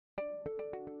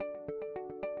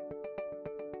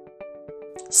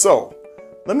So,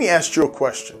 let me ask you a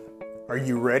question. Are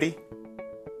you ready?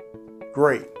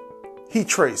 Great. Heat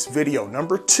trace video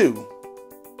number 2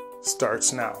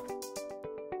 starts now.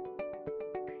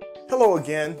 Hello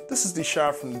again, this is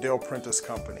Deshaun from the Dale Prentice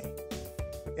Company.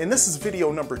 And this is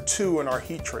video number 2 in our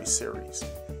heat trace series.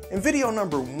 In video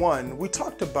number 1, we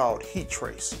talked about heat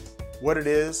trace, what it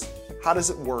is, how does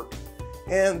it work,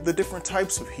 and the different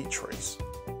types of heat trace.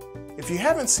 If you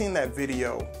haven't seen that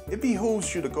video, it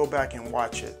behooves you to go back and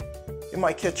watch it. It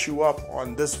might catch you up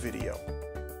on this video.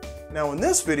 Now in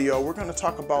this video, we're going to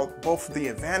talk about both the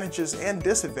advantages and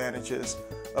disadvantages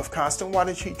of constant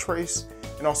wattage heat trace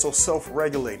and also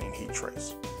self-regulating heat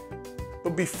trace.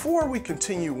 But before we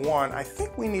continue on, I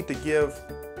think we need to give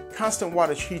constant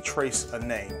wattage heat trace a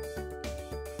name.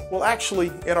 Well, actually,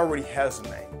 it already has a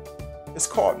name. It's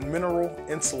called mineral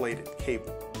insulated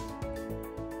cable.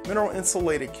 Mineral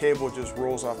insulated cable just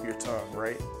rolls off your tongue,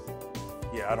 right?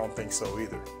 Yeah, I don't think so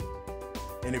either.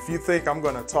 And if you think I'm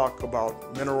going to talk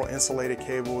about mineral insulated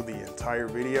cable the entire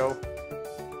video,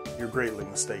 you're greatly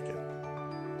mistaken.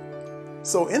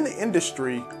 So in the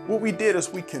industry, what we did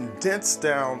is we condensed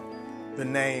down the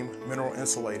name mineral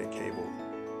insulated cable,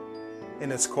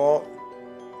 and it's called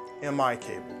MI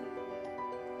cable.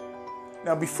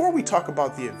 Now before we talk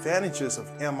about the advantages of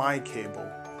MI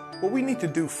cable, what we need to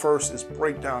do first is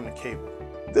break down the cable.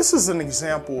 This is an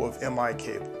example of MI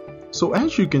cable. So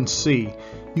as you can see,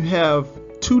 you have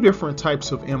two different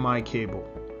types of MI cable.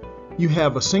 You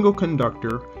have a single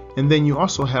conductor, and then you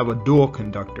also have a dual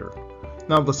conductor.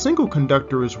 Now the single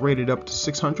conductor is rated up to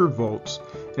 600 volts,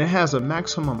 and it has a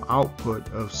maximum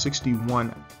output of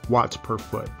 61 watts per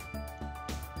foot.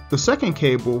 The second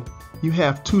cable, you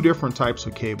have two different types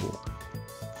of cable.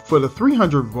 For the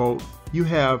 300 volt, you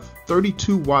have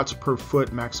 32 watts per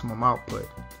foot maximum output.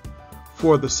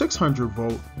 For the 600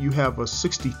 volt, you have a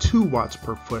 62 watts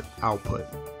per foot output.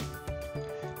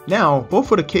 Now, both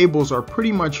of the cables are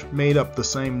pretty much made up the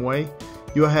same way.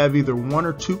 You'll have either one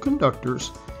or two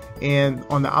conductors, and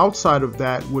on the outside of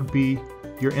that would be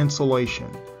your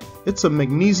insulation. It's a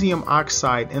magnesium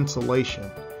oxide insulation,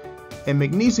 and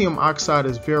magnesium oxide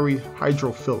is very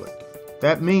hydrophilic.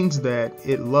 That means that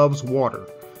it loves water.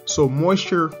 So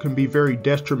moisture can be very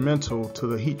detrimental to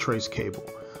the heat trace cable.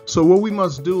 So what we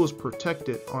must do is protect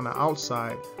it on the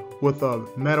outside with a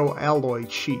metal alloy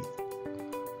sheath.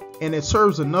 And it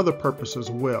serves another purpose as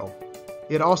well.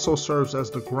 It also serves as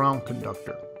the ground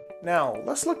conductor. Now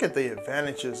let's look at the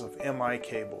advantages of MI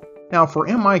cable. Now for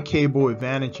MI cable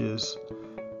advantages,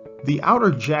 the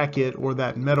outer jacket or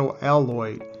that metal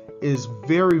alloy is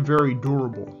very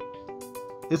durable.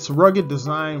 Its rugged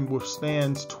design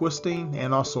withstands twisting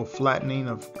and also flattening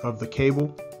of the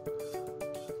cable,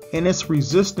 and it's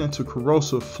resistant to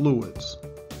corrosive fluids.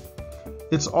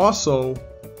 It's also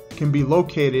can be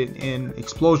located in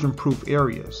explosion-proof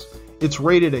areas. It's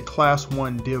rated at Class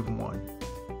 1 Div 1.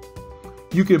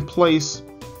 You can place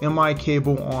MI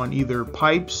cable on either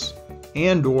pipes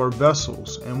and or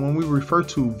vessels, and when we refer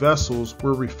to vessels,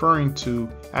 we're referring to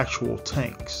actual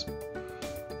tanks.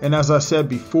 And as I said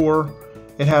before,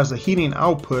 it has a heating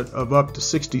output of up to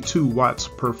 62 watts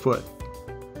per foot.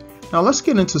 Now let's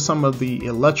get into some of the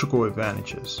electrical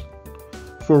advantages.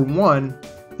 For one,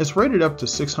 it's rated up to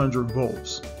 600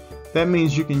 volts. That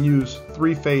means you can use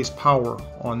 3-phase power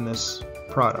on this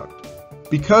product.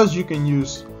 Because you can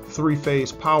use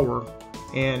 3-phase power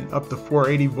and up to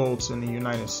 480 volts in the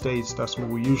United States, that's what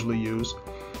we usually use,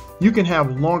 you can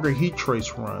have longer heat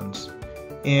trace runs,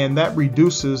 and that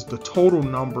reduces the total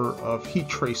number of heat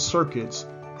trace circuits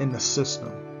in the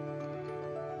system.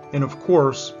 And of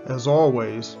course, as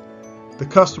always, the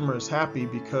customer is happy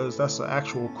because that's an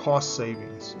actual cost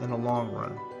savings in the long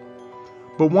run.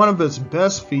 But one of its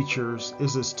best features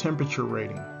is its temperature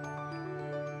rating.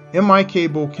 MI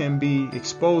cable can be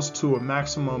exposed to a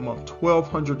maximum of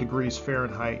 1200 degrees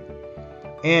Fahrenheit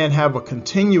and have a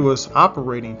continuous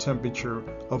operating temperature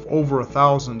of over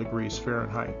 1000 degrees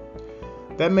Fahrenheit.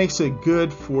 That makes it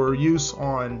good for use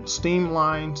on steam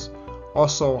lines,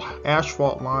 also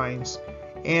asphalt lines,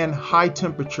 and high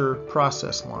temperature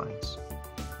process lines.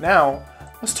 Now,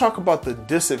 let's talk about the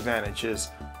disadvantages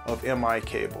of MI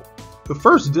cable. The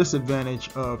first disadvantage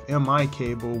of MI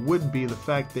cable would be the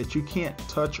fact that you can't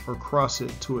touch or cross it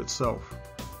to itself.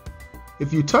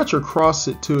 If you touch or cross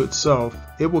it to itself,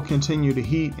 it will continue to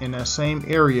heat in that same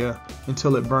area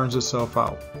until it burns itself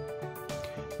out.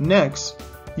 Next,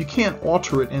 you can't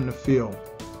alter it in the field.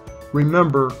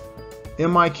 Remember,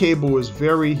 MI cable is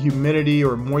very humidity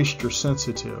or moisture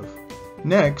sensitive.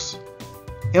 Next,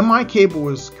 MI cable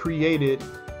is created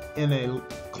in a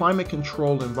climate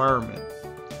controlled environment.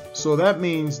 So that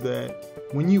means that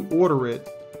when you order it,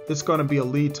 it's going to be a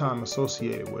lead time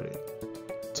associated with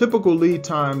it. Typical lead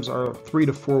times are 3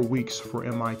 to 4 weeks for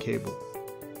MI cable.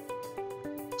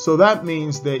 So that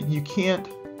means that you can't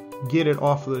get it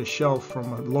off of the shelf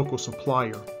from a local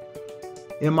supplier.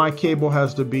 MI cable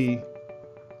has to be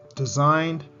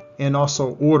designed and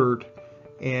also ordered,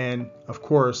 and of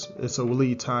course it's a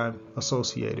lead time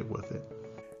associated with it.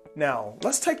 Now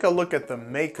let's take a look at the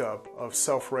makeup of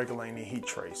self-regulating heat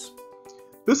trace.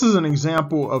 This is an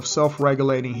example of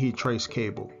self-regulating heat trace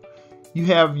cable. You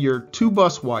have your 2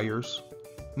 bus wires,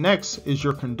 next is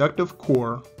your conductive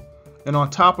core, and on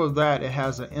top of that it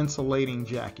has an insulating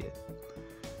jacket.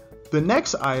 The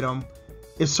next item,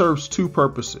 it serves 2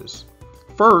 purposes.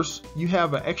 First, you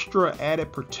have an extra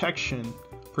added protection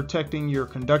protecting your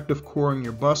conductive core and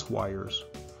your bus wires,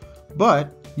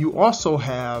 but you also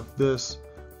have this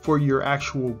for your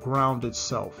actual ground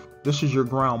itself. This is your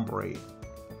ground braid.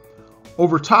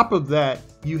 Over top of that,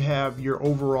 you have your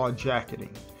overall jacketing.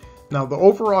 Now the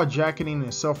overall jacketing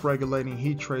in self-regulating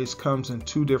heat trace comes in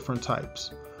 2 different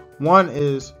types. One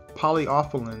is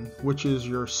polyethylene, which is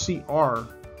your CR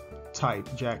type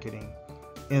jacketing,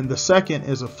 and the second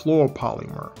is a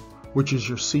fluoropolymer, which is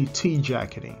your CT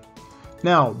jacketing.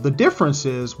 Now the difference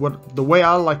is, the way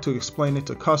I like to explain it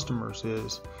to customers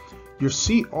is, your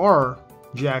CR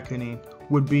jacketing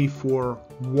would be for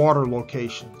water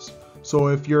locations. So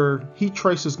if your heat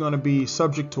trace is going to be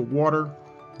subject to water,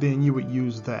 then you would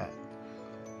use that.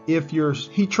 If your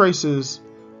heat trace is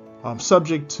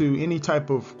subject to any type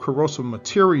of corrosive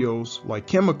materials like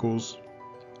chemicals,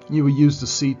 you would use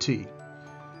the CT.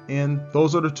 And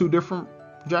those are the 2 different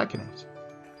jacketings.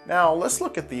 Now let's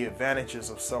look at the advantages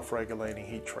of self-regulating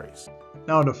heat trace.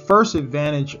 Now the first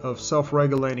advantage of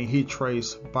self-regulating heat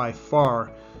trace by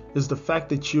far is the fact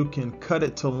that you can cut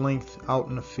it to length out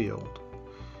in the field.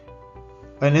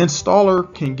 An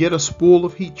installer can get a spool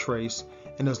of heat trace,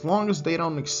 and as long as they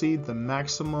don't exceed the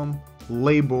maximum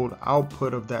labeled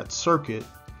output of that circuit,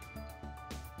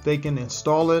 they can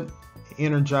install it,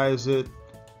 energize it,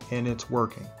 and it's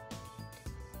working.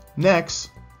 Next,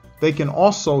 they can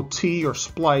also tee or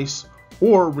splice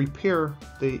or repair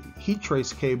the heat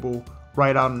trace cable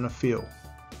right out in the field.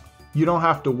 You don't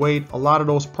have to wait. A lot of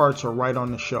those parts are right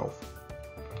on the shelf.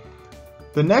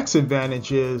 The next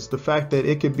advantage is the fact that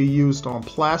it could be used on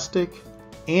plastic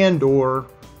and or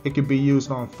it could be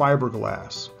used on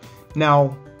fiberglass.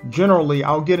 Now, generally,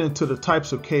 I'll get into the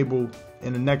types of cable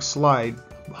in the next slide.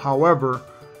 However,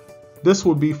 this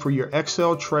would be for your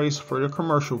XL trace for the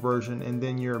commercial version, and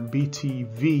then your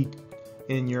BTV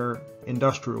in your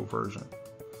industrial version.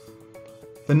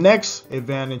 The next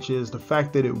advantage is the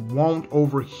fact that it won't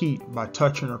overheat by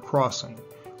touching or crossing.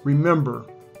 Remember,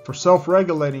 for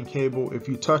self-regulating cable, if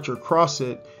you touch or cross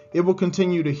it, it will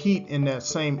continue to heat in that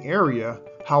same area.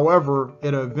 However,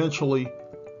 it'll eventually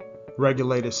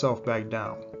regulate itself back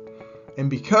down. And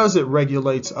because it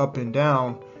regulates up and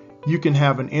down, you can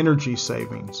have an energy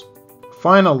savings.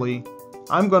 Finally,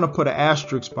 I'm going to put an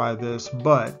asterisk by this,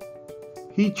 but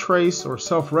heat trace or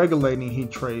self-regulating heat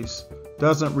trace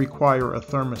doesn't require a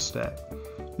thermostat.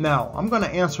 Now, I'm going to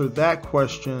answer that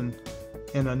question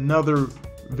in another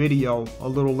video a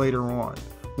little later on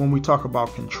when we talk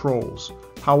about controls.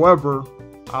 However,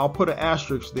 I'll put an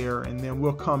asterisk there and then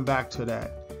we'll come back to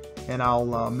that and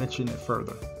I'll mention it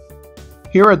further.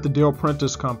 Here at the Dale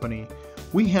Prentice Company,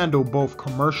 we handle both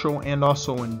commercial and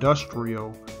also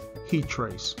industrial heat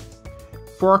trace.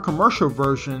 For our commercial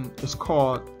version, it's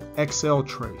called XL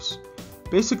trace.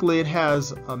 Basically, it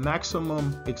has a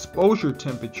maximum exposure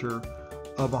temperature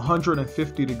of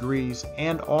 150 degrees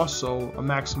and also a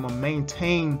maximum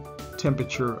maintained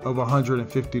temperature of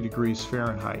 150 degrees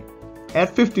Fahrenheit. At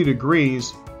 50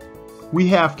 degrees, we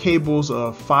have cables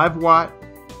of 5 watt,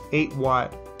 8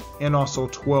 watt, and also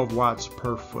 12 watts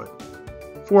per foot.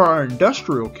 For our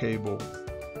industrial cable,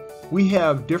 we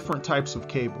have different types of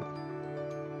cable.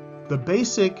 The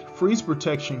basic freeze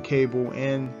protection cable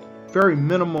and very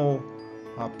minimal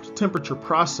temperature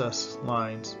process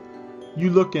lines,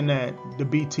 you're looking at the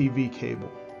BTV cable.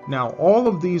 Now, all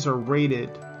of these are rated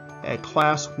at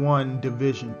Class 1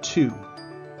 Division 2,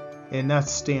 and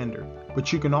that's standard.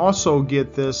 But you can also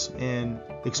get this in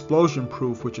explosion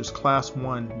proof, which is Class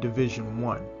 1 Division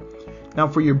 1. Now,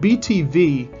 for your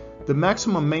BTV, the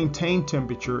maximum maintained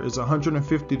temperature is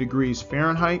 150 degrees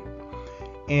Fahrenheit,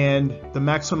 and the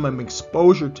maximum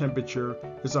exposure temperature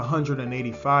is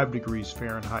 185 degrees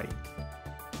Fahrenheit.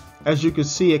 As you can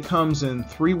see, it comes in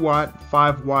 3 watt,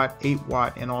 5 watt, 8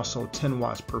 watt, and also 10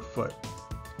 watts per foot.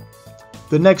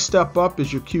 The next step up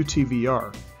is your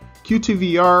QTVR.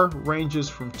 QTVR ranges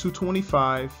from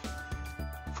 225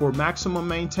 for maximum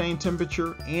maintained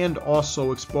temperature and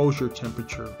also exposure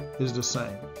temperature is the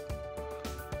same.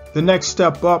 The next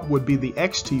step up would be the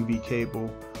XTV cable,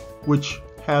 which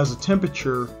has a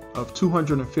temperature of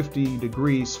 250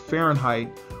 degrees Fahrenheit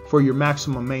for your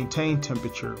maximum maintained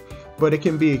temperature, but it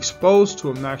can be exposed to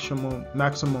a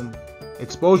maximum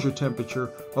exposure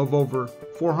temperature of over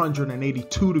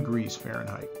 482 degrees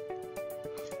Fahrenheit.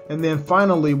 And then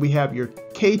finally we have your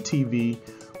KTV,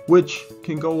 which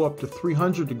can go up to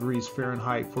 300 degrees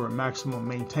Fahrenheit for a maximum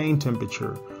maintained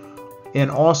temperature, and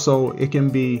also it can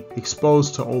be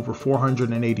exposed to over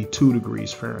 482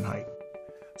 degrees Fahrenheit.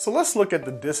 So let's look at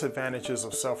the disadvantages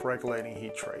of self-regulating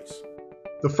heat trace.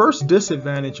 The first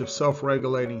disadvantage of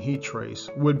self-regulating heat trace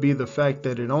would be the fact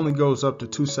that it only goes up to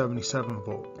 277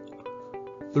 volt.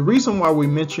 The reason why we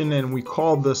mention and we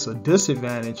call this a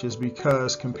disadvantage is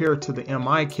because compared to the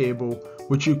MI cable,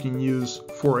 which you can use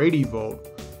 480 volt,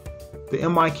 the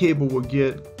MI cable will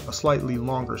get a slightly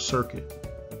longer circuit.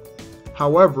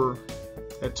 However,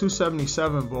 at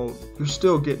 277 volt, you're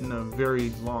still getting a very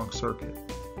long circuit.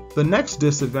 The next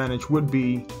disadvantage would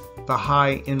be the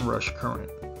high inrush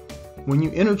current. When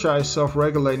you energize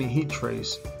self-regulating heat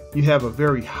trace, you have a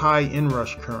very high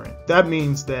inrush current. That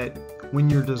means that when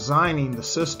you're designing the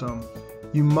system,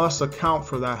 you must account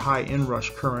for that high inrush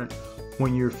current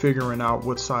when you're figuring out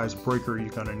what size breaker you're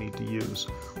going to need to use.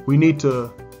 We need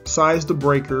to size the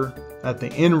breaker at the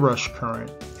inrush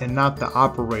current and not the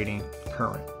operating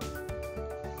current.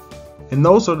 And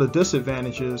those are the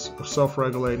disadvantages of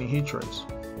self-regulating heat trace.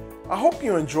 I hope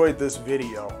you enjoyed this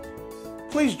video.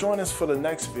 Please join us for the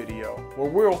next video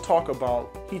where we'll talk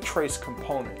about heat trace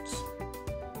components.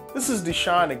 This is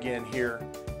Deshaun again here,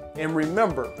 and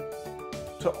remember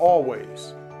to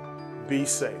always be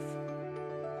safe.